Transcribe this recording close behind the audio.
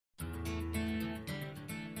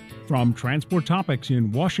From Transport Topics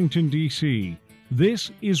in Washington, D.C., this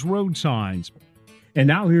is Road Signs. And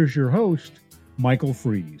now here's your host, Michael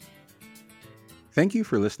Fries. Thank you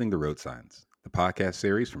for listening to Road Signs, the podcast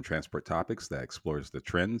series from Transport Topics that explores the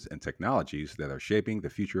trends and technologies that are shaping the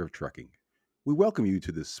future of trucking. We welcome you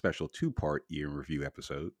to this special two-part year in review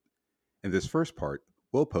episode. In this first part,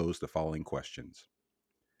 we'll pose the following questions.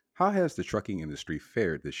 How has the trucking industry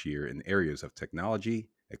fared this year in areas of technology,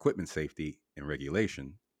 equipment safety, and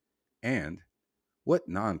regulation? And what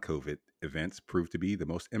non-COVID events proved to be the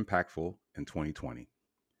most impactful in 2020?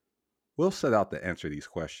 We'll set out to answer these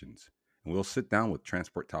questions, and we'll sit down with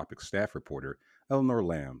Transport Topics staff reporter Eleanor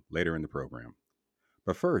Lamb later in the program.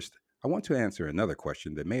 But first, I want to answer another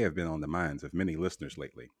question that may have been on the minds of many listeners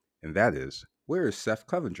lately, and that is, where is Seth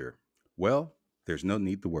Clevenger? Well, there's no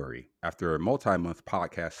need to worry. After a multi-month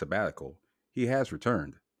podcast sabbatical, he has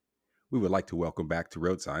returned. We would like to welcome back to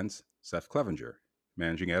Road Signs, Seth Clevenger,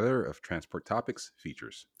 Managing Editor of Transport Topics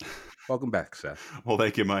Features. Welcome back, Seth. Well,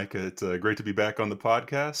 thank you, Mike. It's great to be back on the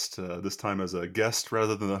podcast, this time as a guest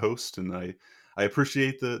rather than a host, and I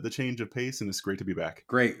appreciate the change of pace, and it's great to be back.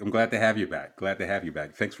 Great. I'm glad to have you back.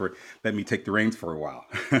 Thanks for letting me take the reins for a while.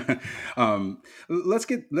 Let's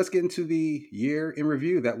get into the year in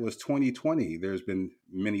review. That was 2020. There's been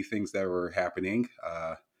many things that were happening.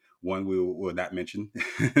 One we will not mention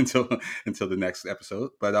until the next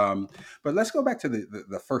episode. But let's go back to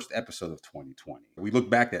the first episode of 2020. We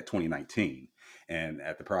look back at 2019 and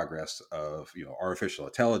at the progress of artificial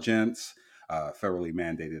intelligence, federally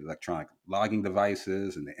mandated electronic logging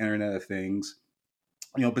devices, and the Internet of Things.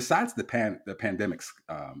 Besides the pandemics,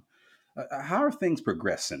 how have things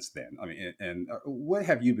progressed since then? I mean, and what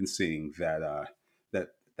have you been seeing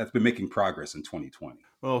that's been making progress in 2020?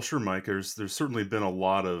 Well, sure, Mike. There's certainly been a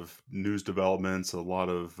lot of news developments, a lot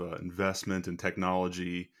of investment in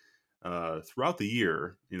technology throughout the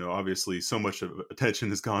year. Obviously, so much of attention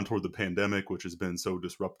has gone toward the pandemic, which has been so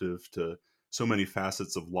disruptive to so many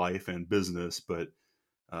facets of life and business. But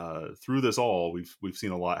through this all, we've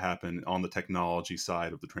seen a lot happen on the technology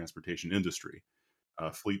side of the transportation industry.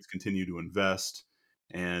 Fleets continue to invest.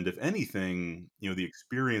 And if anything, the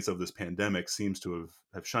experience of this pandemic seems to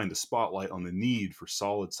have shined a spotlight on the need for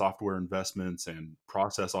solid software investments and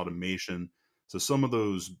process automation. So some of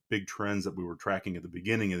those big trends that we were tracking at the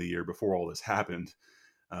beginning of the year before all this happened,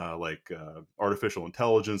 like artificial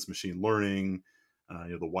intelligence, machine learning,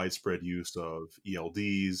 the widespread use of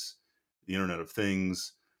ELDs, the Internet of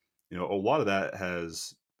Things, a lot of that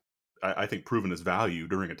has, I think, proven its value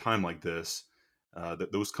during a time like this.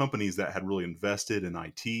 That those companies that had really invested in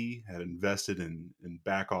IT, had invested in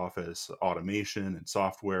back office automation and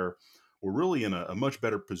software, were really in a much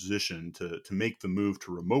better position to make the move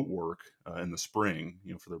to remote work in the spring,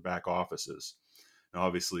 for their back offices. Now,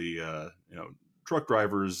 obviously, truck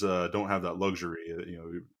drivers don't have that luxury,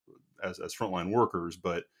 as frontline workers,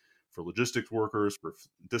 but for logistics workers, for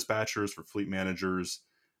dispatchers, for fleet managers,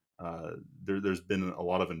 there's been a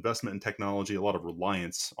lot of investment in technology, a lot of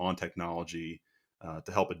reliance on technology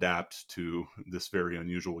to help adapt to this very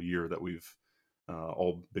unusual year that we've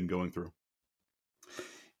all been going through.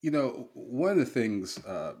 One of the things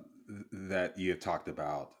that you have talked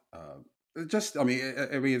about,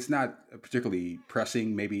 it's not particularly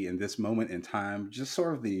pressing maybe in this moment in time, just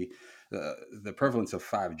sort of the prevalence of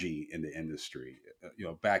 5G in the industry.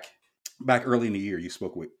 Back early in the year, you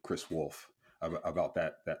spoke with Chris Wolf about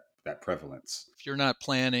that prevalence. If you're not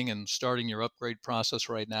planning and starting your upgrade process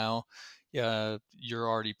right now, you're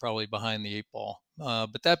already probably behind the eight ball.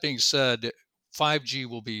 But that being said, 5G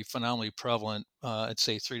will be phenomenally prevalent, I'd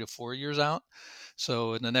say 3 to 4 years out.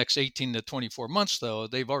 So in the next 18 to 24 months, though,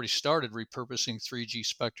 they've already started repurposing 3G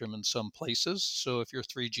spectrum in some places. So if you're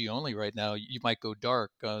 3G only right now, you might go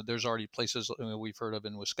dark. There's already places we've heard of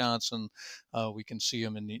in Wisconsin. We can see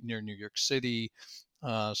them near New York City.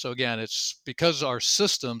 So again, it's because our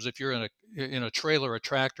systems, if you're in a trailer, a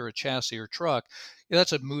tractor, a chassis, or truck,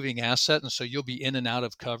 that's a moving asset. And so you'll be in and out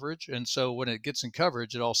of coverage. And so when it gets in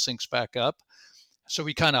coverage, it all syncs back up. So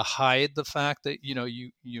we kind of hide the fact that,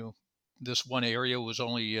 this one area was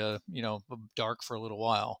only, dark for a little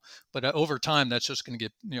while. But over time, that's just going to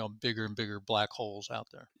get, bigger and bigger black holes out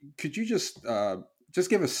there. Could you just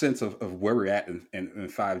give a sense of where we're at in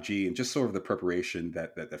 5G and just sort of the preparation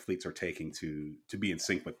that the fleets are taking to be in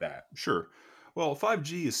sync with that? Sure. Well,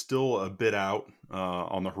 5G is still a bit out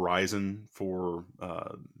on the horizon for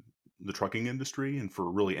the trucking industry and for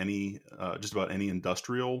really just about any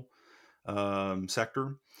industrial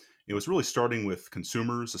sector. It's really starting with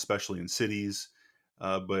consumers, especially in cities.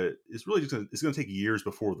 but it's really it's going to take years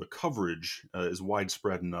before the coverage is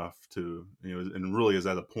widespread enough to, and really is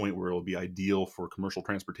at a point where it'll be ideal for commercial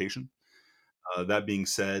transportation. That being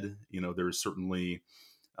said, there's certainly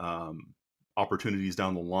um, opportunities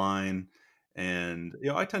down the line, and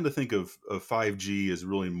I tend to think of 5G as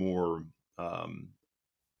really more um,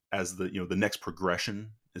 as the next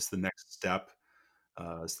progression. It's the next step.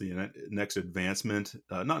 It's the next advancement,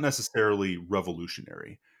 not necessarily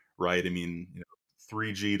revolutionary, right? I mean,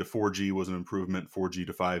 3G to 4G was an improvement. 4G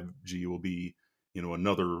to 5G will be,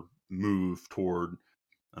 another move toward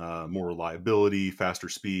more reliability, faster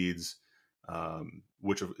speeds,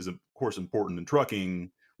 which is of course important in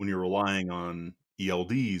trucking when you're relying on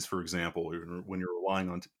ELDs, for example, or when you're relying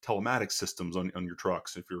on telematics systems on your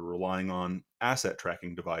trucks, if you're relying on asset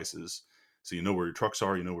tracking devices, so you know where your trucks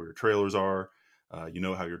are, you know where your trailers are, you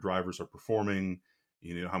know how your drivers are performing,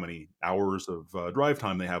 you know how many hours of drive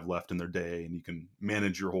time they have left in their day, and you can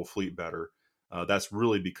manage your whole fleet better. That's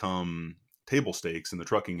really become table stakes in the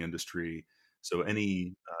trucking industry. So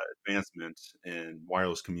any advancement in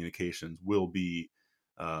wireless communications will be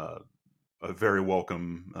uh, a very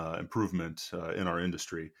welcome improvement in our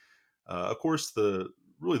industry. Of course, the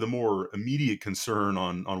more immediate concern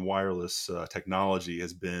on wireless technology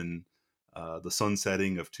has been the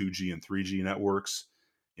sunsetting of 2G and 3G networks.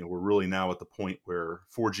 We're really now at the point where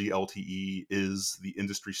 4G LTE is the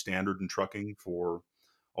industry standard in trucking for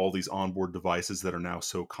all these onboard devices that are now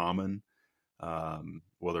so common,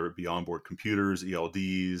 whether it be onboard computers,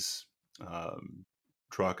 ELDs, um,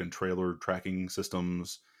 truck and trailer tracking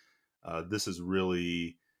systems. This is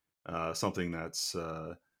really something that's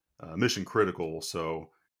mission critical. So,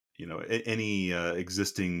 any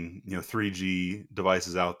existing 3G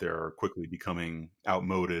devices out there are quickly becoming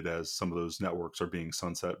outmoded as some of those networks are being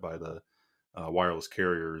sunset by the wireless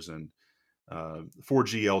carriers, and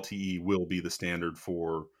 4G LTE will be the standard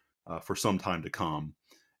for some time to come,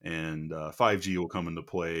 and 5G will come into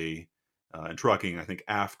play in trucking, I think,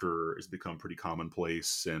 after it's become pretty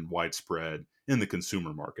commonplace and widespread in the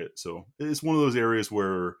consumer market. So it's one of those areas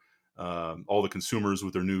where all the consumers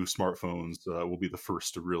with their new smartphones will be the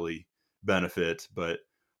first to really benefit. But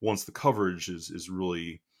once the coverage is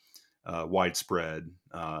really widespread,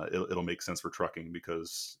 it'll make sense for trucking,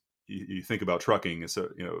 because you think about trucking, it's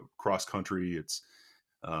cross country, it's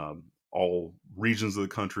all regions of the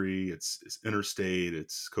country, it's interstate,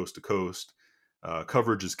 it's coast to coast.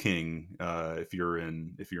 Coverage is king if you're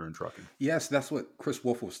in trucking. Yes, that's what Chris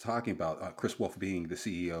Wolf was talking about. Chris Wolf being the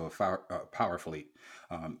CEO of Powerfleet.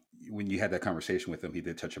 When you had that conversation with him, he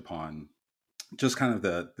did touch upon just kind of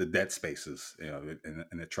the dead spaces,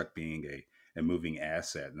 and the truck being a moving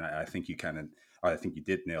asset. And I think I think you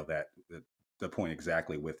did nail the point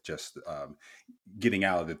exactly, with just getting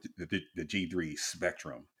out of the G3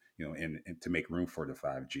 spectrum, and to make room for the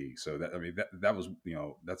 5G. So that was,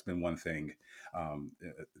 that's been one thing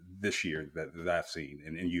this year that I've seen,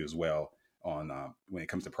 and you as well, on when it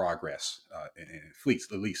comes to progress and fleets,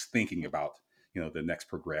 at least thinking about, the next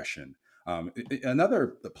progression.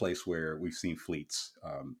 Another place where we've seen fleets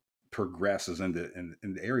progress is in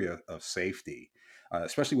the area of safety,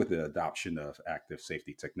 especially with the adoption of active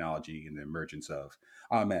safety technology and the emergence of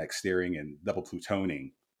automatic steering and double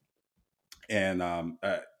plutoning. And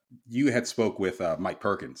you had spoke with Mike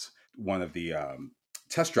Perkins, one of the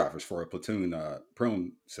test drivers for a platoon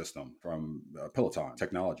prone system from Peloton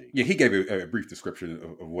Technology. Yeah, he gave a brief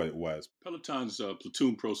description of what it was. Peloton's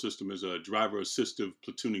Platoon Pro system is a driver assistive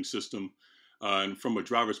platooning system. And from a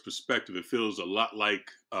driver's perspective, it feels a lot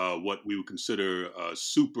like what we would consider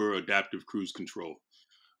super adaptive cruise control.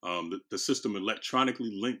 The system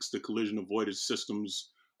electronically links the collision avoidance systems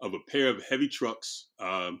of a pair of heavy trucks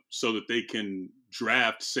so that they can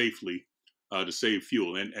draft safely to save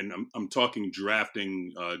fuel. And I'm talking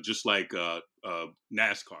drafting just like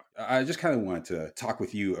NASCAR. I just kind of wanted to talk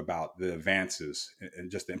with you about the advances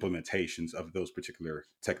and just the implementations of those particular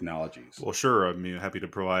technologies. Well, sure. I mean, happy to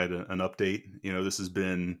provide an update. This has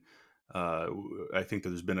been, I think that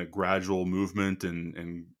there's been a gradual movement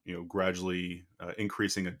and gradually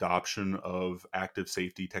increasing adoption of active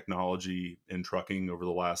safety technology in trucking over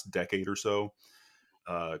the last decade or so.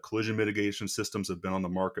 Collision mitigation systems have been on the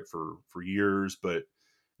market for years, but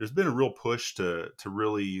there's been a real push to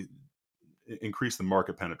really increase the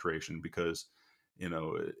market penetration, because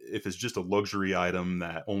if it's just a luxury item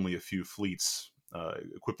that only a few fleets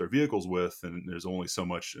equip their vehicles with, and there's only so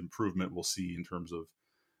much improvement we'll see in terms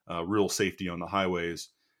of real safety on the highways.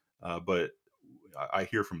 But I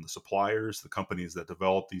hear from the suppliers, the companies that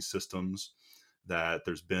develop these systems, that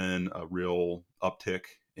there's been a real uptick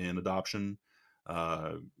in adoption.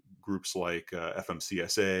 Groups like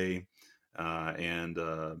FMCSA, and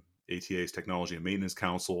ATA's Technology and Maintenance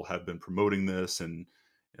Council have been promoting this and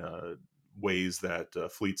ways that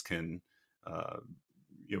fleets can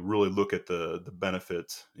really look at the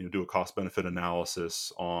benefit, do a cost benefit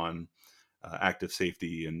analysis on active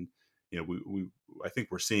safety. And we I think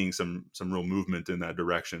we're seeing some real movement in that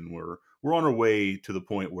direction. We're on our way to the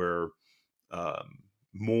point where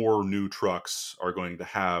more new trucks are going to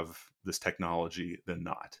have this technology than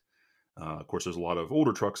not. Of course, there's a lot of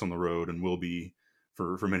older trucks on the road and will be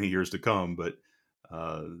for many years to come. But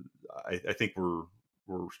I think we're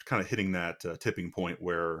kind of hitting that tipping point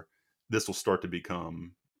where this will start to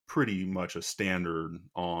become pretty much a standard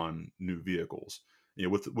on new vehicles.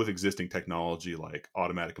 With existing technology like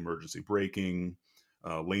automatic emergency braking,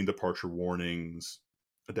 lane departure warnings,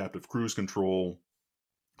 adaptive cruise control,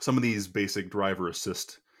 some of these basic driver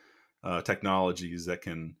assist technologies that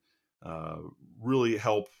can really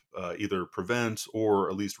help either prevent or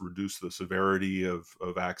at least reduce the severity of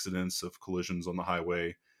accidents, of collisions on the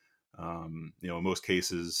highway. In most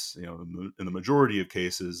cases, in the majority of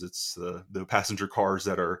cases, it's the passenger cars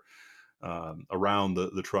that are around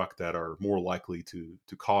the truck that are more likely to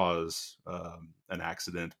cause an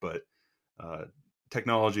accident. But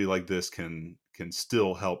technology like this can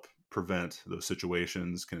still help prevent those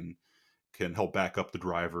situations, can help back up the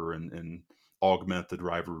driver and augment the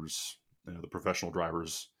driver's, the professional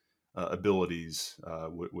driver's abilities,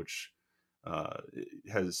 which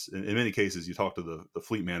has, in many cases, you talk to the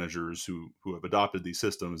fleet managers who have adopted these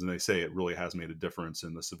systems, and they say it really has made a difference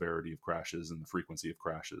in the severity of crashes and the frequency of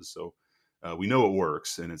crashes. So we know it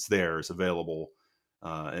works, and it's there, it's available,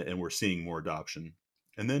 and we're seeing more adoption.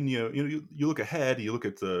 And then you look ahead, you look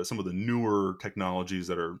at some of the newer technologies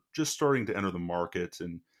that are just starting to enter the market,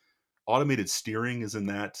 and automated steering is in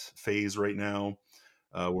that phase right now,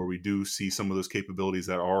 where we do see some of those capabilities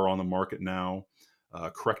that are on the market now.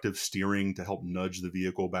 Corrective steering to help nudge the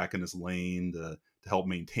vehicle back in its lane, to help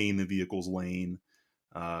maintain the vehicle's lane.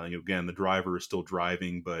 Again, the driver is still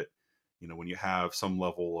driving, but when you have some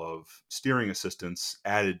level of steering assistance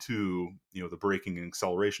added to the braking and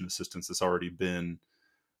acceleration assistance that's already been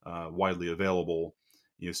widely available,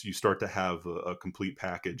 so you start to have a complete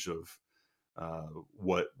package of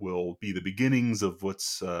what will be the beginnings of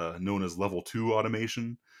what's known as level 2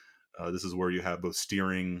 automation. This is where you have both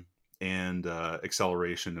steering and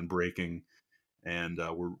acceleration and braking, and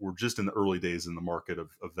we're just in the early days in the market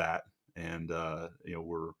of that. And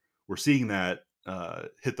we're seeing that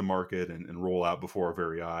hit the market and roll out before our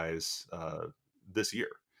very eyes this year.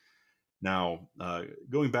 Now,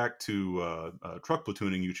 going back to truck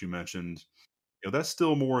platooning, which you mentioned, that's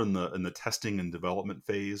still more in the testing and development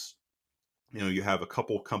phase. You have a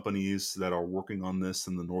couple companies that are working on this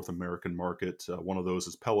in the North American market. One of those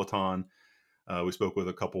is Peloton. We spoke with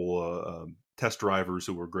a couple test drivers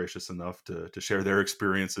who were gracious enough to share their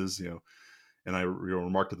experiences. And I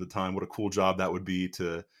remarked at the time what a cool job that would be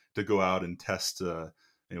to go out and test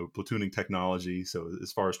platooning technology. So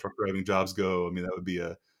as far as truck driving jobs go, I mean, that would be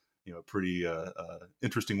a pretty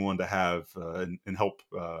interesting one to have and help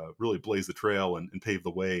really blaze the trail and pave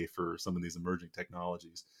the way for some of these emerging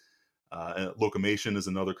technologies. Locomation is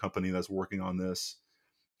another company that's working on this.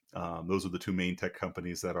 Those are the two main tech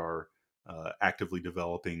companies that are actively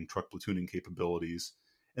developing truck platooning capabilities,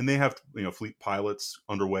 and they have fleet pilots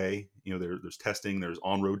underway. There's testing, there's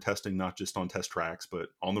on-road testing, not just on test tracks, but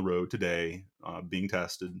on the road today, being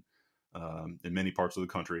tested in many parts of the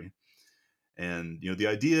country. And the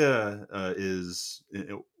idea is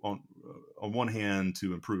on one hand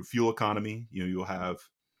to improve fuel economy. You'll have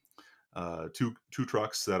two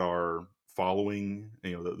trucks that are following.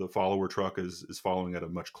 The follower truck is following at a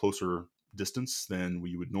much closer distance than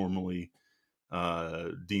we would normally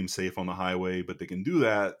deem safe on the highway, but they can do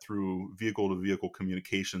that through vehicle-to-vehicle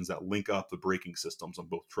communications that link up the braking systems on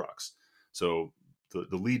both trucks. So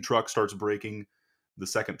the lead truck starts braking, the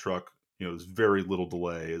second truck, there's very little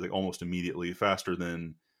delay, like almost immediately, faster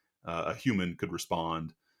than a human could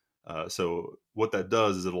respond. So what that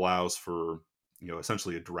does is it allows for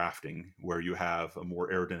essentially a drafting where you have a more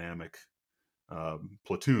aerodynamic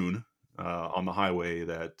platoon on the highway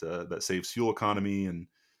that saves fuel economy. And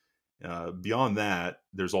beyond that,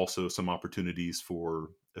 there's also some opportunities for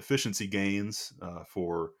efficiency gains,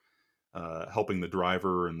 for helping the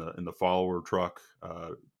driver and the follower truck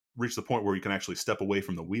reach the point where you can actually step away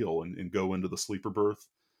from the wheel and go into the sleeper berth.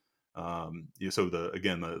 So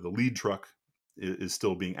the lead truck is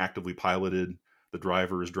still being actively piloted. The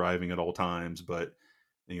driver is driving at all times, but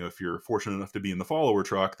if you're fortunate enough to be in the follower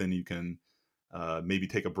truck, then you can maybe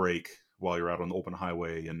take a break while you're out on the open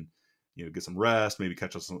highway and get some rest, maybe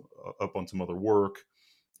catch us up on some other work,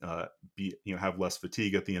 have less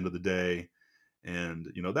fatigue at the end of the day.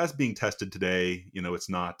 And, that's being tested today. It's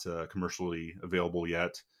not commercially available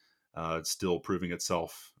yet. It's still proving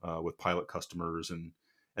itself with pilot customers, and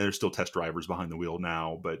there's still test drivers behind the wheel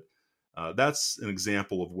now. But that's an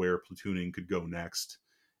example of where platooning could go next.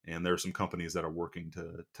 And there are some companies that are working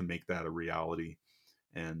to make that a reality.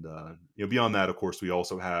 And beyond that, of course, we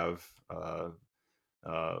also have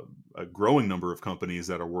a growing number of companies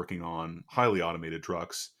that are working on highly automated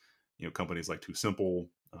trucks. Companies like TuSimple,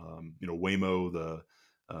 Waymo,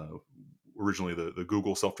 originally the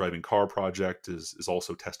Google self-driving car project is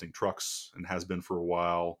also testing trucks and has been for a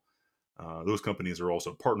while. Those companies are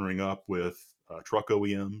also partnering up with truck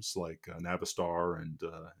OEMs like Navistar and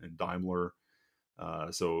Daimler.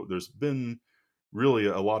 So there's been really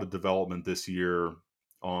a lot of development this year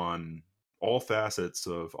on all facets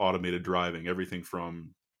of automated driving, everything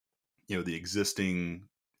from the existing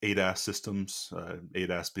ADAS systems,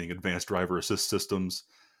 ADAS being advanced driver assist systems,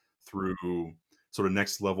 through sort of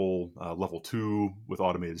next level, level 2 with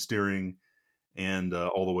automated steering, and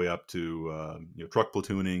all the way up to truck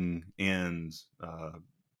platooning and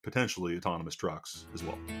potentially autonomous trucks as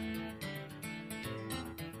well.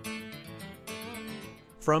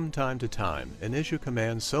 From time to time, an issue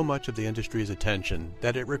commands so much of the industry's attention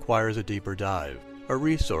that it requires a deeper dive, a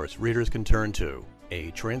resource readers can turn to,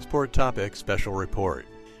 a Transport Topics special report.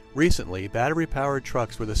 Recently, battery-powered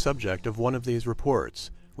trucks were the subject of one of these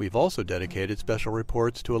reports. We've also dedicated special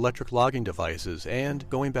reports to electric logging devices and,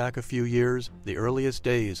 going back a few years, the earliest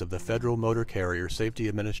days of the Federal Motor Carrier Safety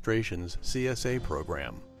Administration's CSA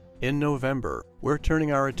program. In November, we're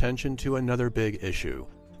turning our attention to another big issue,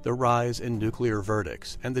 the rise in nuclear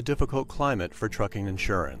verdicts and the difficult climate for trucking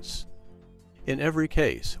insurance. In every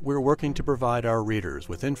case, we're working to provide our readers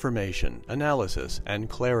with information, analysis, and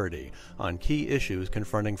clarity on key issues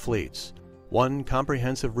confronting fleets. One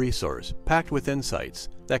comprehensive resource packed with insights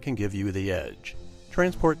that can give you the edge.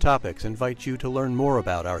 Transport Topics invites you to learn more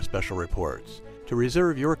about our special reports. To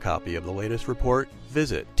reserve your copy of the latest report,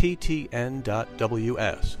 visit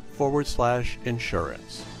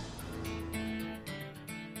ttn.ws/insurance.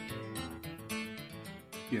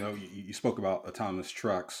 You spoke about autonomous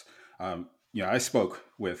trucks. I spoke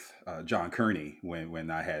with John Kearney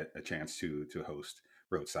when I had a chance to host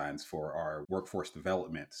Road Signs for our workforce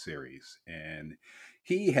development series, and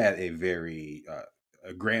he had a very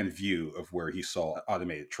a grand view of where he saw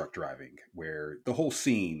automated truck driving, where the whole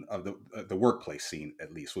scene of the workplace scene,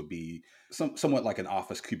 at least, would be somewhat like an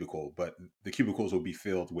office cubicle, but the cubicles will be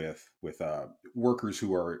filled with workers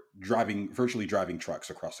who are virtually driving trucks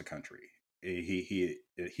across the country. He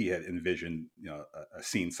had envisioned a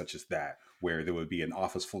scene such as that, where there would be an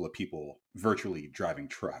office full of people virtually driving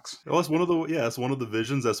trucks. Well, it's one of the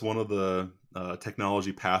visions. That's one of the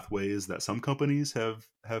technology pathways that some companies have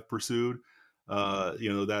pursued. I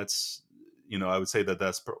would say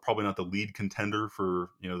that's probably not the lead contender for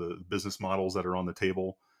the business models that are on the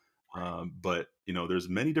table. But there's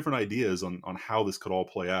many different ideas on how this could all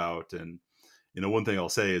play out. And one thing I'll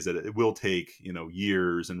say is that it will take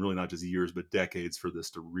years, and really not just years but decades, for this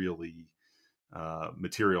to really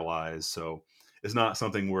materialize. So it's not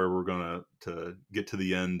something where we're going to get to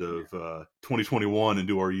the end of 2021 and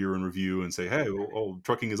do our year in review and say, hey,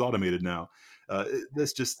 trucking is automated now.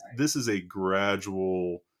 This is a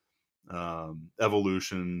gradual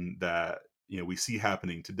evolution that we see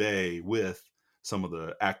happening today with some of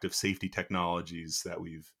the active safety technologies that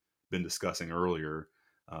we've been discussing earlier.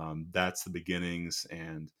 That's the beginnings,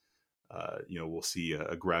 and we'll see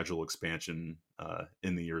a gradual expansion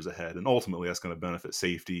in the years ahead, and ultimately that's going to benefit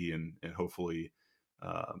safety and hopefully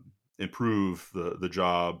improve the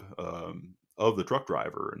job of the truck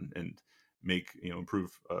driver and make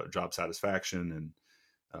improve job satisfaction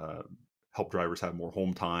and help drivers have more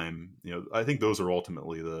home time. I think those are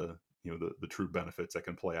ultimately the true benefits that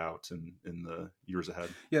can play out in the years ahead.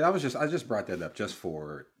 Yeah, I just brought that up just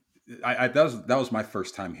for. That was my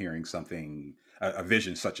first time hearing something, a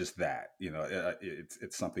vision such as that.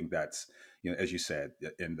 It's something that's, as you said,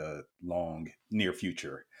 in the near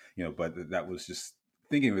future. But that was just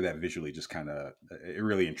thinking of that visually. Just kind of, it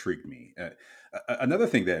really intrigued me. Another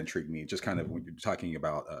thing that intrigued me, just kind of when you're talking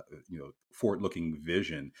about, forward-looking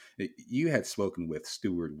vision. You had spoken with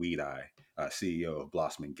Stuart Weedeye, CEO of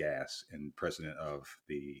Blossman Gas and president of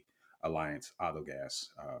the Alliance Autogas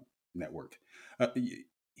network.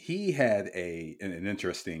 He had an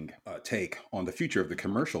interesting take on the future of the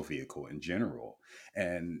commercial vehicle in general,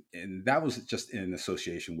 and that was just in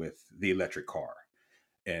association with the electric car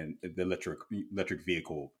and the electric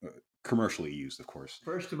vehicle commercially used, of course.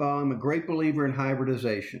 First of all, I'm a great believer in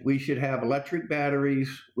hybridization. We should have electric batteries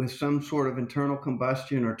with some sort of internal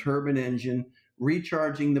combustion or turbine engine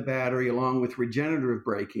recharging the battery along with regenerative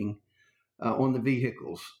braking on the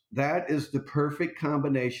vehicles. That is the perfect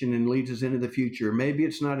combination and leads us into the future. Maybe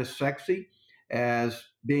it's not as sexy as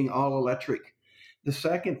being all electric. The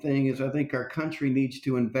second thing is I think our country needs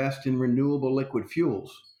to invest in renewable liquid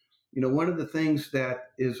fuels. One of the things that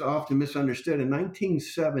is often misunderstood in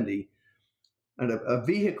 1970, a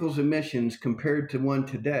vehicle's emissions compared to one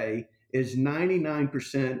today is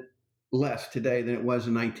 99% less today than it was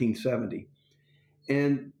in 1970.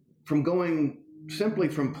 And from going simply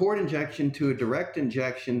from port injection to a direct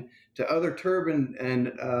injection to other turbine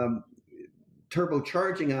and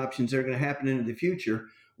turbocharging options that are going to happen into the future,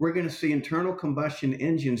 we're going to see internal combustion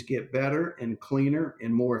engines get better and cleaner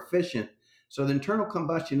and more efficient. So the internal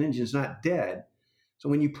combustion engine is not dead. So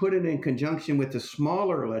when you put it in conjunction with the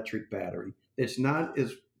smaller electric battery, it's not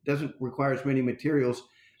as doesn't require as many materials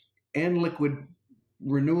and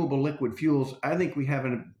renewable liquid fuels, I think we have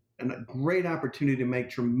a great opportunity to make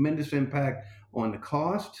tremendous impact on the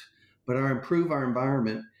cost, but improve our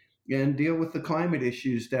environment and deal with the climate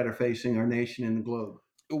issues that are facing our nation and the globe.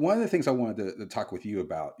 One of the things I wanted to talk with you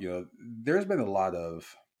about, there's been a lot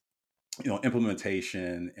of,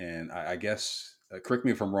 implementation, and I guess, correct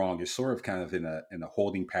me if I'm wrong, is sort of kind of in a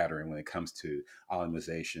holding pattern when it comes to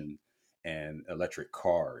optimization and electric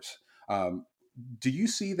cars. Do you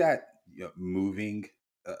see that moving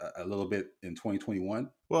a little bit in 2021?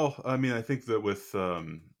 Well, I mean, I think that with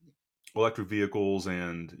electric vehicles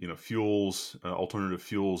and fuels, alternative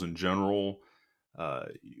fuels in general,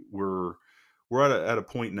 we're at a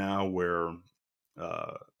point now where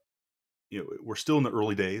we're still in the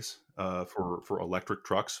early days for electric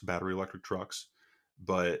trucks, battery electric trucks,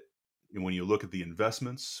 but when you look at the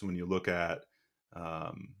investments, when you look at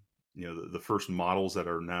the first models that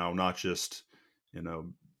are now not just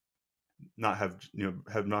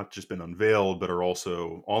have not just been unveiled, but are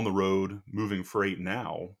also on the road moving freight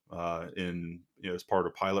now as part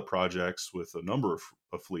of pilot projects with a number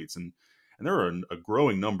of fleets, and there are a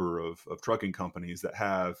growing number of trucking companies that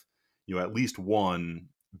have at least one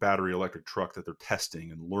battery electric truck that they're testing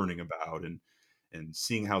and learning about and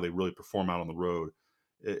seeing how they really perform out on the road.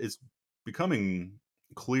 It's becoming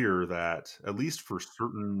clear that at least for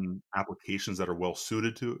certain applications that are well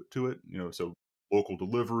suited to it, so local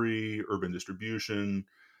delivery, urban distribution,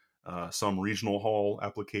 some regional haul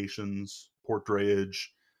applications, port drayage,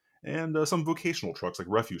 and some vocational trucks like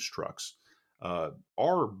refuse trucks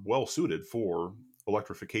are well suited for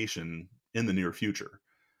electrification in the near future.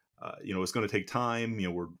 It's going to take time.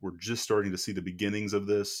 We're just starting to see the beginnings of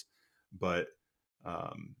this, but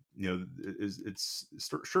it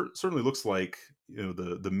certainly looks like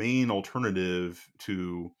the main alternative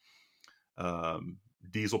to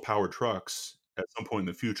diesel powered trucks at some point in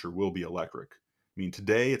the future will be electric. I mean,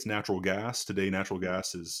 today it's natural gas. Today, natural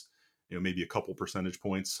gas is maybe a couple percentage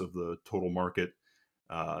points of the total market.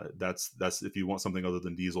 That's if you want something other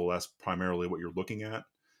than diesel, that's primarily what you're looking at.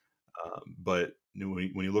 But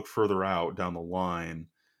when you look further out down the line,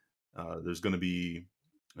 there's going to be,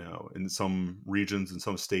 in some regions, in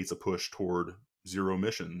some states, a push toward zero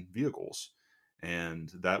emission vehicles,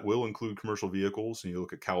 and that will include commercial vehicles. And you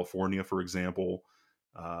look at California, for example,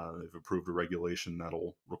 they've approved a regulation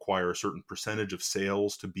that'll require a certain percentage of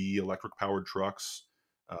sales to be electric powered trucks,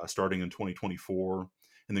 starting in 2024,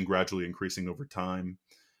 and then gradually increasing over time.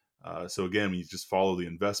 So again, you just follow the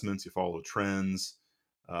investments, you follow the trends.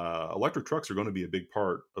 Electric trucks are going to be a big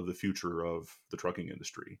part of the future of the trucking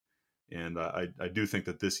industry. And I do think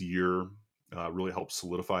that this year really helps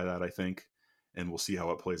solidify that, I think. And we'll see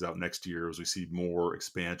how it plays out next year as we see more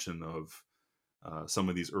expansion of some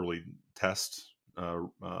of these early test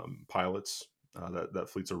pilots that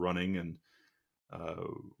fleets are running. And,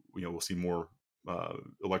 we'll see more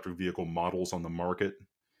electric vehicle models on the market.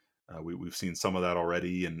 We've seen some of that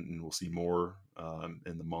already, and we'll see more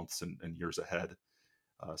in the months and years ahead.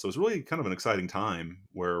 So it's really kind of an exciting time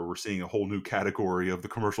where we're seeing a whole new category of the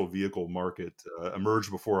commercial vehicle market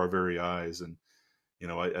emerge before our very eyes. And,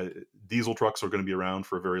 diesel trucks are going to be around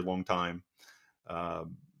for a very long time,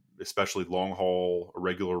 especially long haul,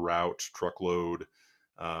 irregular route, truckload,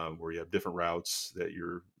 where you have different routes that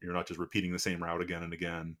you're not just repeating the same route again and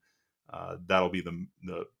again. That'll be the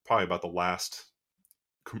probably about the last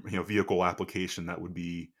vehicle application that would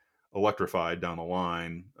be electrified down the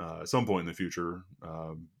line at some point in the future,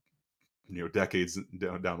 decades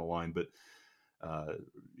down the line. But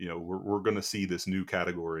we're going to see this new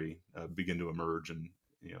category begin to emerge, and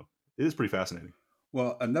it is pretty fascinating.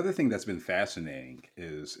 Well, another thing that's been fascinating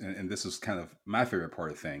is, and this is kind of my favorite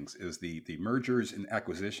part of things, is the mergers and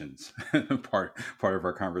acquisitions part of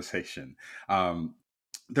our conversation. Um,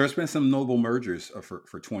 there's been some notable mergers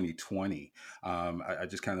for 2020. I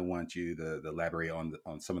just kind of want you to elaborate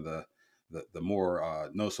on some of the more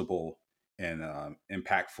noticeable and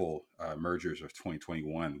impactful mergers of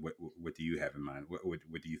 2021. What do you have in mind? What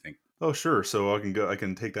do you think? Oh, sure. So I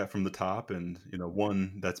can take that from the top, and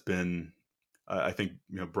one that's been, I think,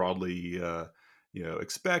 broadly,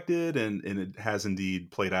 expected, and it has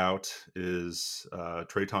indeed played out, is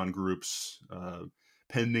Traton Group's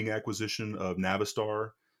pending acquisition of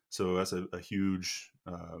Navistar. So that's a huge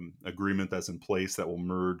agreement that's in place that will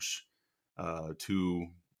merge two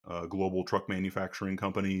global truck manufacturing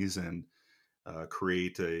companies and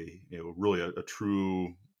create really a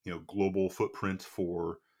true global footprint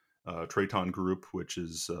for Traton Group, which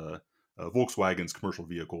is Volkswagen's commercial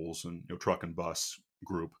vehicles and truck and bus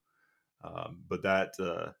group. But that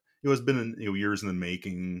it has been years in the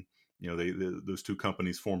making. Those two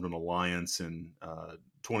companies formed an alliance in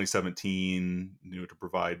 2017, to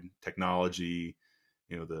provide technology.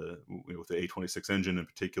 With the A26 engine in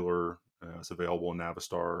particular, it's available in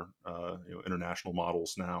Navistar international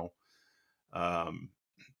models now. Um,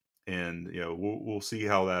 and we'll see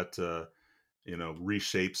how that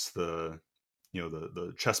reshapes the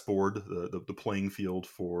chessboard, the playing field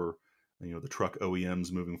for the truck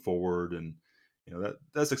OEMs moving forward. And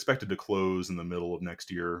that's expected to close in the middle of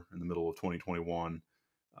next year, in the middle of 2021.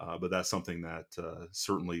 But that's something that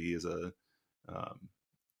certainly is um,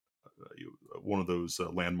 one of those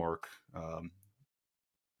landmark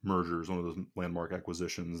mergers, one of those landmark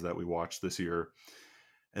acquisitions that we watched this year.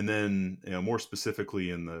 And then, more specifically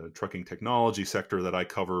in the trucking technology sector that I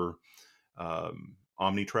cover,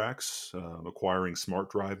 Omnitrax acquiring Smart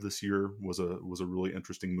Drive this year was a really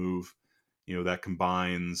interesting move. That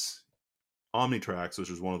combines Omnitrax, which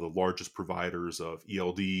is one of the largest providers of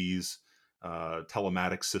ELDs,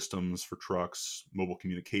 telematics systems for trucks, mobile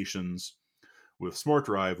communications, with Smart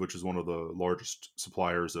Drive, which is one of the largest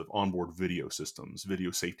suppliers of onboard video systems, video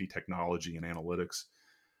safety technology, and analytics.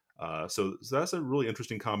 So that's a really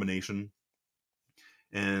interesting combination,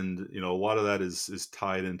 and a lot of that is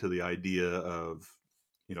tied into the idea of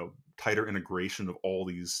tighter integration of all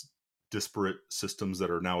these disparate systems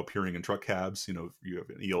that are now appearing in truck cabs. You have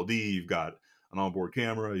an ELD, you've got an onboard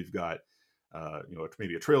camera, you've got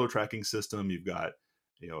maybe a trailer tracking system, you've got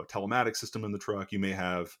a telematics system in the truck. You may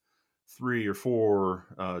have 3 or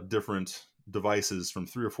 4 different devices from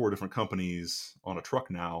 3 or 4 different companies on a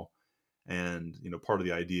truck now. And part of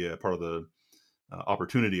the idea, part of the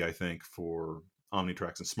opportunity, I think, for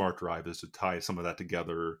Omnitrax and Smart Drive is to tie some of that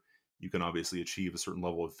together. You can obviously achieve a certain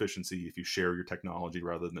level of efficiency if you share your technology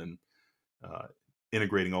rather than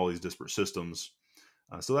integrating all these disparate systems.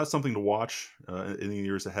 So that's something to watch in the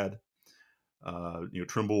years ahead.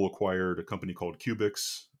 Trimble acquired a company called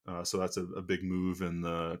Cubix, so that's a big move in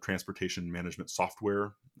the transportation management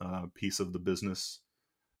software piece of the business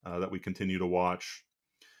that we continue to watch.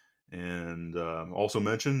 And also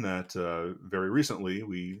mention that very recently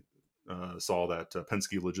we saw that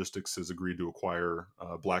Penske Logistics has agreed to acquire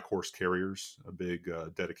Black Horse Carriers, a big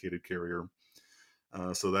dedicated carrier.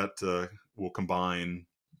 So that will combine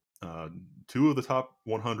 2 of the top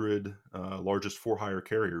 100 largest for-hire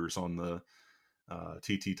carriers on the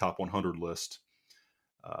TT Top 100 list,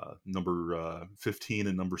 number 15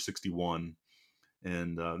 and number 61.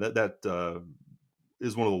 And that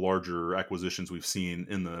is one of the larger acquisitions we've seen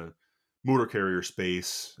in the motor carrier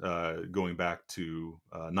space, going back to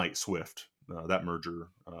Knight Swift, that merger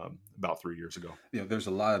about 3 years ago. There's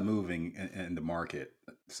a lot of moving in the market.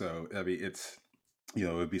 So, I mean, it's, it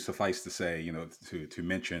would be suffice to say, to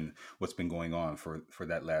mention what's been going on for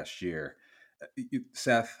that last year.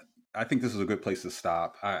 Seth, I think this is a good place to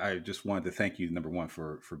stop. I just wanted to thank you, number one,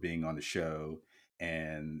 for being on the show.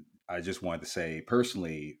 And I just wanted to say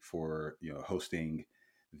personally for, hosting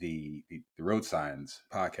the Road Signs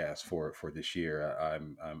podcast for this year.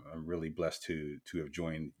 I'm really blessed to have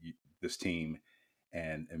joined this team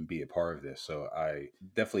and be a part of this. So I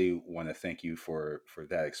definitely want to thank you for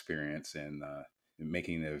that experience and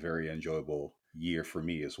making it a very enjoyable year for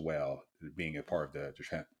me as well, being a part of the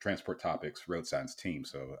Transport Topics Road Signs team.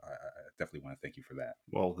 So I definitely want to thank you for that.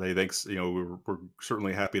 Well, hey, thanks. We're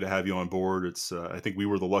certainly happy to have you on board. It's I think we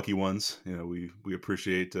were the lucky ones. We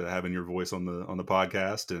appreciate having your voice on the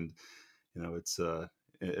podcast, and it's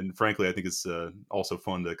and frankly, I think it's also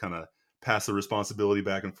fun to kind of pass the responsibility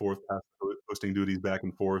back and forth, pass the hosting duties back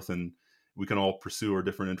and forth, and we can all pursue our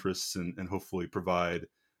different interests and hopefully provide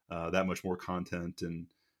that much more content and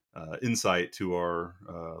insight to our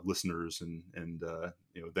listeners, and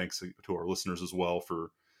thanks to our listeners as well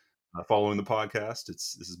for following the podcast.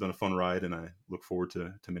 This has been a fun ride, and I look forward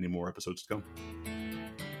to many more episodes to come.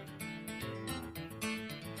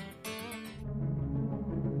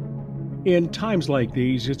 In times like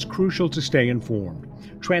these, it's crucial to stay informed.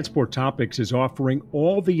 Transport Topics is offering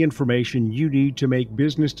all the information you need to make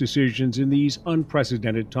business decisions in these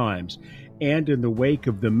unprecedented times. And in the wake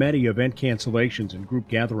of the many event cancellations and group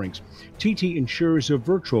gatherings, TT ensures a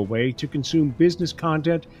virtual way to consume business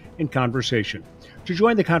content and conversation. To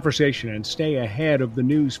join the conversation and stay ahead of the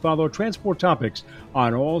news, follow Transport Topics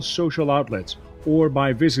on all social outlets or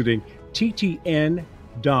by visiting ttn.ws/stay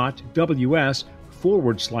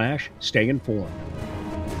informed.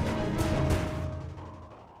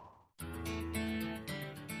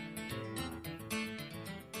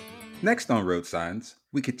 Next on Road Signs,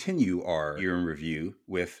 we continue our year in review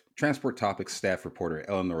with Transport Topics staff reporter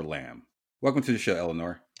Eleanor Lamb. Welcome to the show,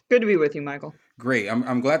 Eleanor. Good to be with you, Michael. Great.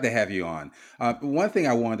 I'm glad to have you on. One thing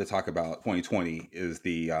I wanted to talk about 2020 is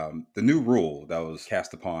the new rule that was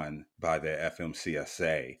cast upon by the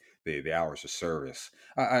FMCSA, the hours of service.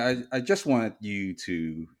 I just wanted you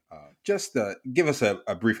to give us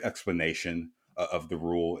a brief explanation of the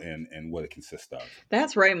rule and what it consists of.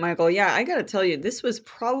 That's right, Michael. Yeah, I got to tell you, this was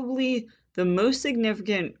probably the most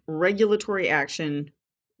significant regulatory action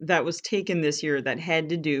that was taken this year that had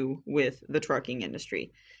to do with the trucking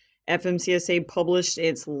industry. FMCSA published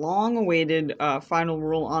its long-awaited final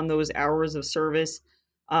rule on those hours of service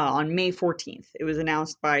on May 14th. It was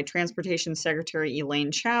announced by Transportation Secretary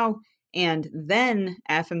Elaine Chao and then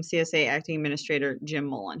FMCSA Acting Administrator Jim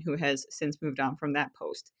Mullen, who has since moved on from that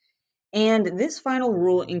post. And this final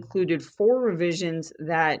rule included 4 revisions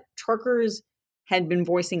that truckers had been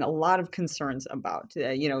voicing a lot of concerns about.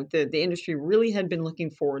 The industry really had been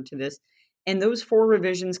looking forward to this. And those 4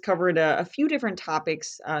 revisions covered a few different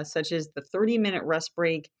topics, such as the 30-minute rest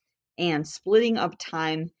break and splitting up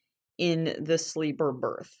time in the sleeper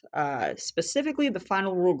berth. Specifically, the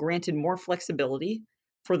final rule granted more flexibility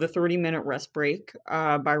for the 30-minute rest break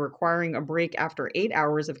by requiring a break after 8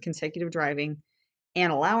 hours of consecutive driving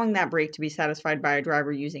and allowing that break to be satisfied by a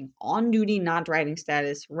driver using on-duty not driving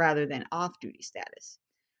status rather than off-duty status.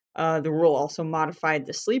 The rule also modified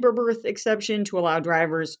the sleeper berth exception to allow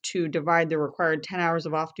drivers to divide the required 10 hours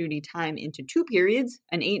of off-duty time into 2 periods,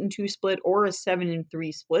 an 8-2 split or a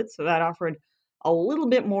 7-3 split, so that offered a little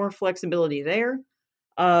bit more flexibility there.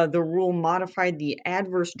 The rule modified the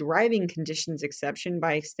adverse driving conditions exception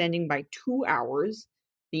by extending by 2 hours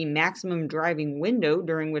the maximum driving window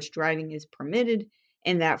during which driving is permitted,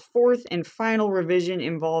 and that 4th and final revision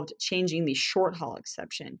involved changing the short haul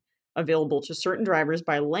exception available to certain drivers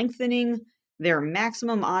by lengthening their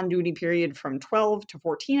maximum on-duty period from 12 to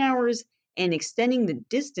 14 hours and extending the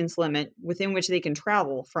distance limit within which they can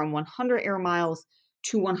travel from 100 air miles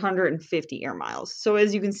to 150 air miles. So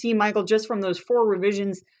as you can see, Michael, just from those 4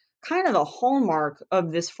 revisions, kind of the hallmark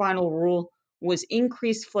of this final rule was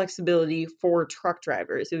increased flexibility for truck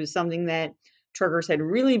drivers. It was something that truckers had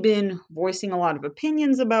really been voicing a lot of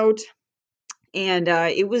opinions about, and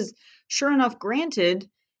it was sure enough granted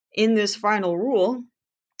in this final rule.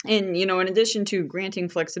 And, in addition to granting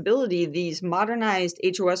flexibility, these modernized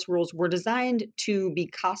HOS rules were designed to be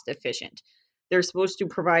cost efficient. They're supposed to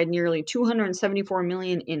provide nearly $274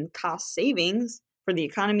 million in cost savings for the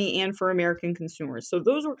economy and for American consumers. So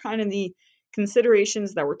those were kind of the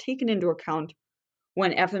considerations that were taken into account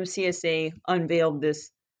when FMCSA unveiled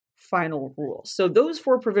this final rule. So those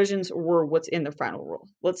 4 provisions were what's in the final rule.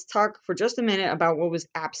 Let's talk for just a minute about what was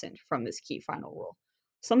absent from this key final rule.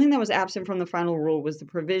 Something that was absent from the final rule was the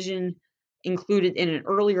provision included in an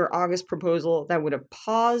earlier August proposal that would have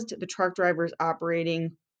paused the truck driver's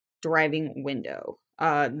driving window.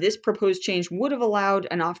 This proposed change would have allowed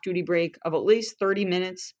an off-duty break of at least 30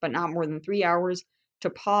 minutes, but not more than 3 hours,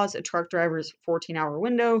 to pause a truck driver's 14-hour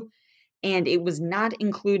window. And it was not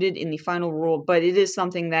included in the final rule, but it is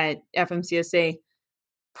something that FMCSA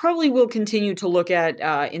probably will continue to look at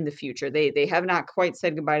in the future. They have not quite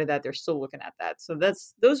said goodbye to that. They're still looking at that. So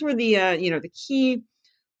those were the the key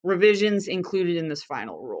revisions included in this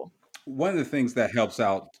final rule. One of the things that helps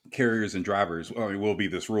out carriers and drivers, will be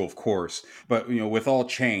this rule, of course, but with all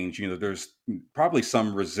change, there's probably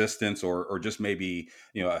some resistance or just maybe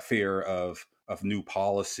a fear of new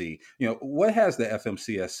policy. What has the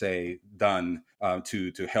FMCSA done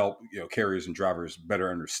to help carriers and drivers better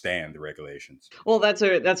understand the regulations? Well, that's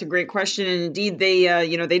a great question, and indeed they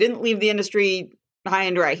they didn't leave the industry high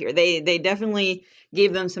and dry here. They definitely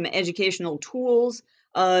gave them some educational tools.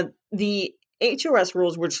 The HOS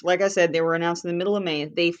rules, which, like I said, they were announced in the middle of May,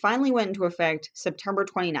 they finally went into effect September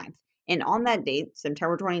 29th. And on that date,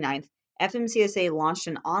 September 29th, FMCSA launched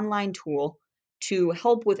an online tool to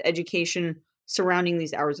help with education surrounding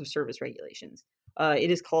these hours of service regulations.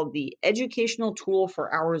 It is called the Educational Tool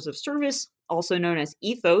for Hours of Service, also known as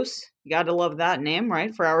ETHOS. You got to love that name,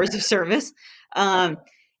 right? For Hours of Service. And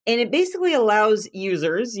it basically allows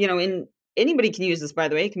users, and anybody can use this, by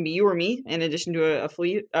the way. It can be you or me, in addition to a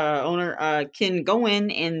fleet owner, can go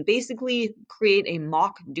in and basically create a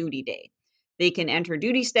mock duty day. They can enter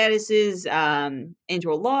duty statuses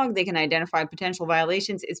into a log. They can identify potential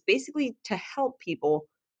violations. It's basically to help people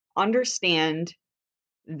understand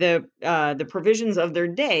the provisions of their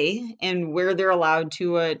day and where they're allowed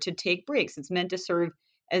to take breaks. It's meant to serve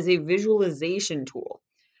as a visualization tool.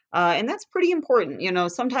 And that's pretty important.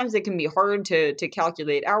 Sometimes it can be hard to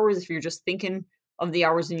calculate hours if you're just thinking of the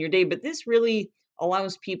hours in your day, but this really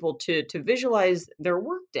allows people to visualize their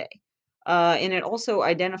workday. And it also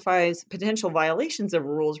identifies potential violations of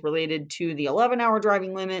rules related to the 11-hour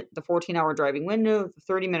driving limit, the 14-hour driving window,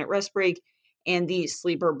 the 30-minute rest break, and the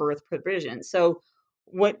sleeper berth provision. So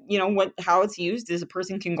how it's used is a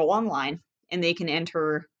person can go online and they can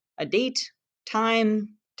enter a date,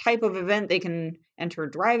 time, type of event. They can enter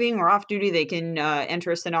driving or off duty. They can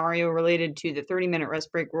enter a scenario related to the 30-minute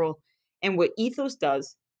rest break rule. And what Ethos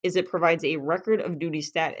does is it provides a record of duty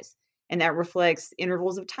status. And that reflects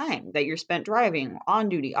intervals of time that you're spent driving, on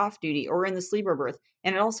duty, off duty, or in the sleeper berth.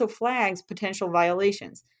 And it also flags potential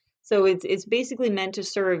violations. So it's basically meant to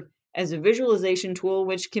serve as a visualization tool,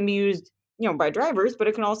 which can be used by drivers, but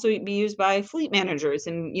it can also be used by fleet managers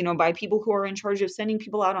and, by people who are in charge of sending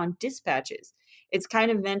people out on dispatches. It's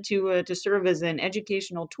kind of meant to serve as an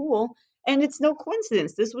educational tool. And it's no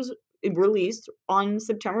coincidence. This was released on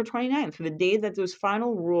September 29th, the day that those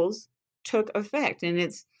final rules took effect. And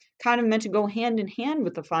it's kind of meant to go hand in hand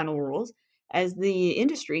with the final rules as the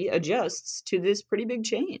industry adjusts to this pretty big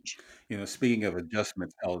change. Speaking of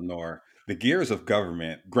adjustments, Eleanor, the gears of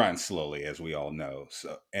government grind slowly, as we all know.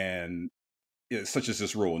 Such as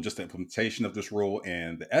this rule and just the implementation of this rule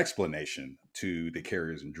and the explanation to the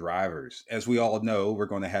carriers and drivers. As we all know, we're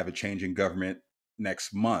going to have a change in government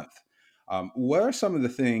next month. What are some of the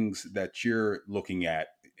things that you're looking at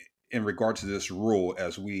in regard to this rule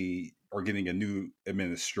as we are getting a new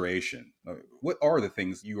administration? What are the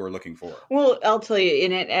things you are looking for? Well, I'll tell you,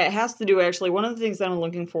 and it has to do, actually, one of the things that I'm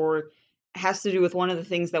looking for has to do with one of the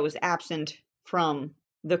things that was absent from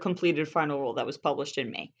the completed final rule that was published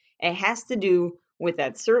in May. It has to do with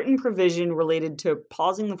that certain provision related to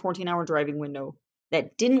pausing the 14-hour driving window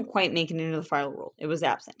that didn't quite make it into the final rule. It was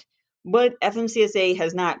absent. But FMCSA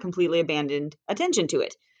has not completely abandoned attention to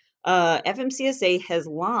it. FMCSA has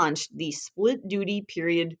launched the Split Duty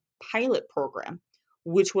Period pilot program,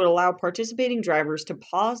 which would allow participating drivers to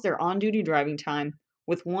pause their on-duty driving time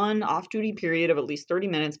with one off-duty period of at least 30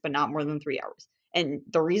 minutes, but not more than 3 hours. And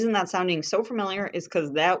the reason that's sounding so familiar is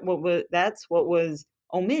because that's what was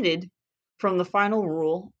omitted from the final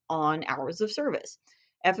rule on hours of service.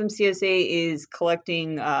 FMCSA is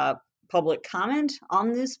collecting public comment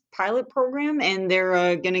on this pilot program, and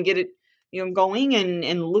they're going to get it going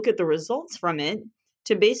and look at the results from it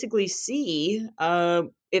to basically see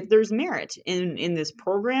if there's merit in this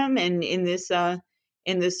program and in this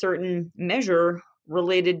certain measure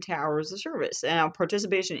related to hours of service. Now,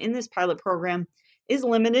 participation in this pilot program is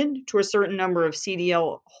limited to a certain number of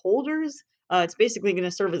CDL holders. It's basically going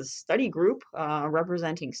to serve as a study group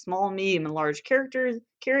representing small, medium, and large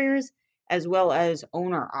carriers, as well as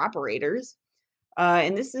owner-operators.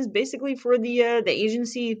 And this is basically for the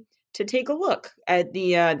agency to take a look at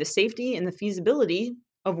the safety and the feasibility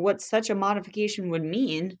of what such a modification would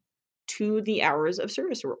mean to the hours of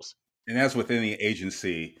service rules. And as with any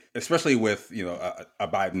agency, especially with a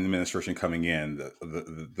Biden administration coming in,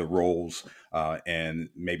 the roles and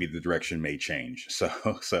maybe the direction may change.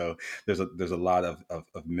 So there's a lot of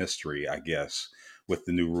mystery, I guess, with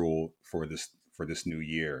the new rule for this new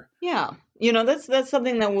year. Yeah, that's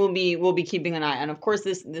something that we'll be keeping an eye on. Of course,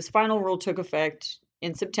 this final rule took effect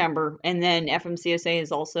in September, and then FMCSA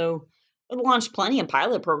has also launched plenty of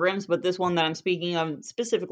pilot programs, but this one that I'm speaking of specifically